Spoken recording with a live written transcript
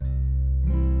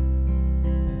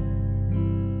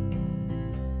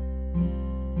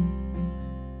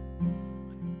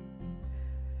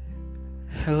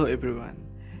Hello everyone,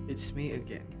 it's me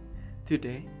again.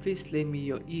 Today, please lend me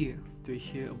your ear to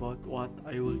hear about what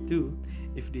I will do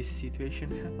if this situation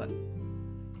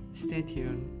happens. Stay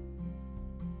tuned.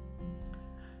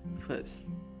 First,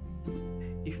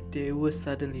 if there were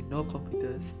suddenly no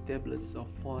computers, tablets, or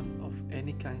phone of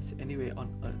any kinds anywhere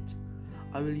on earth,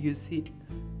 I will use it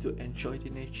to enjoy the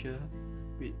nature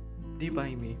with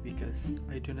nearby me because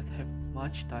I do not have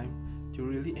much time to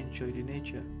really enjoy the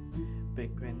nature back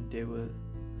when there were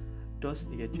those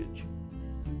gadgets.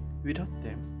 Without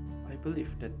them, I believe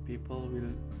that people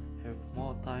will have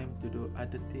more time to do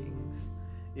other things,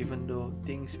 even though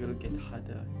things will get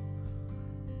harder.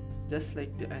 Just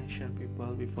like the ancient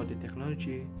people before the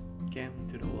technology came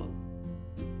to the world.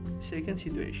 Second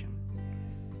situation,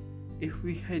 if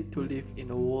we had to live in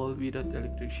a world without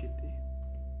electricity,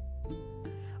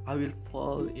 I will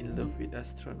fall in love with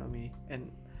astronomy and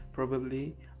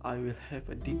probably I will have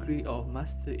a degree of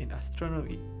master in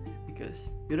astronomy because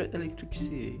without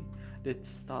electricity, the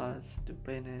stars, the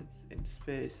planets, and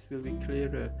space will be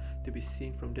clearer to be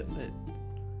seen from the earth.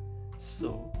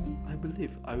 So, I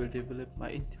believe I will develop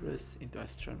my interest into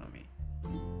astronomy.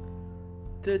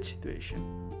 Third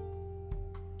situation,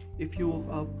 if you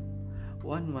woke up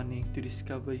one morning to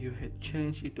discover you had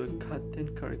changed into a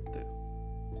cartoon character,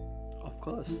 of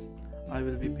course, I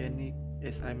will be panicked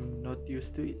as I'm not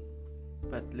used to it.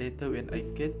 But later, when I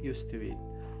get used to it,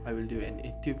 I will do an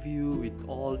interview with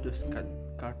all those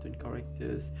cartoon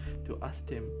characters to ask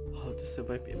them how to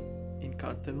survive in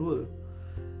cartoon world,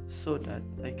 so that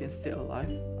I can stay alive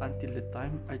until the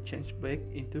time I change back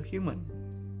into human.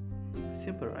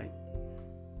 Simple, right?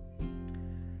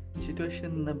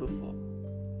 Situation number 4.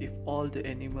 If all the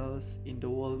animals in the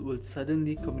world will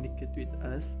suddenly communicate with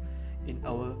us in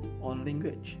our own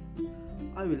language,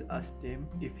 I will ask them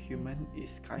if human is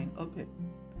kind or bad.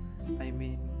 I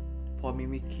mean, for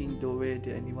mimicking the way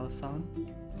the animals sound,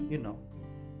 you know,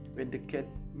 when the cat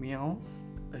meows,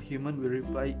 a human will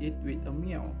reply it with a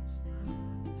meow.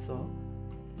 So,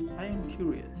 I am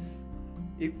curious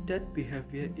if that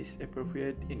behavior is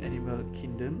appropriate in animal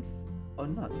kingdoms or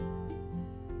not.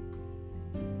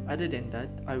 Other than that,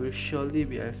 I will surely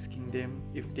be asking them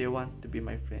if they want to be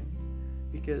my friend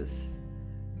because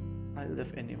I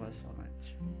love animals so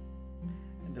much.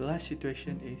 And the last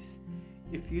situation is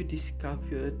if you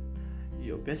discovered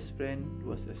your best friend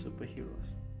was a superhero,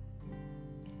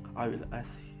 I will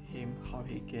ask him how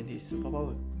he gained his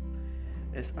superpower,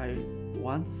 as I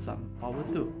want some power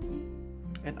too.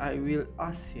 And I will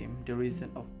ask him the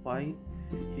reason of why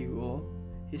he wore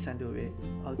his underwear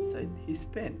outside his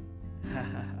pants.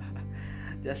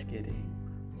 Just kidding.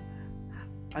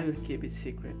 I will keep it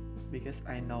secret because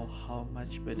I know how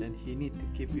much burden he needs to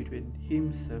keep between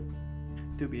himself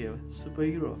to be a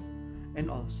superhero. And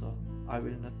also, I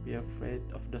will not be afraid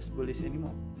of those bullies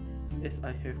anymore, as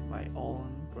I have my own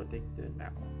protector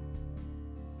now.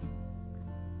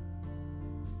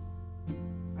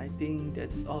 I think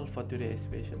that's all for today's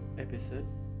special episode.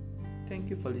 Thank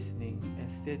you for listening and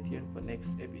stay tuned for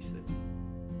next episode.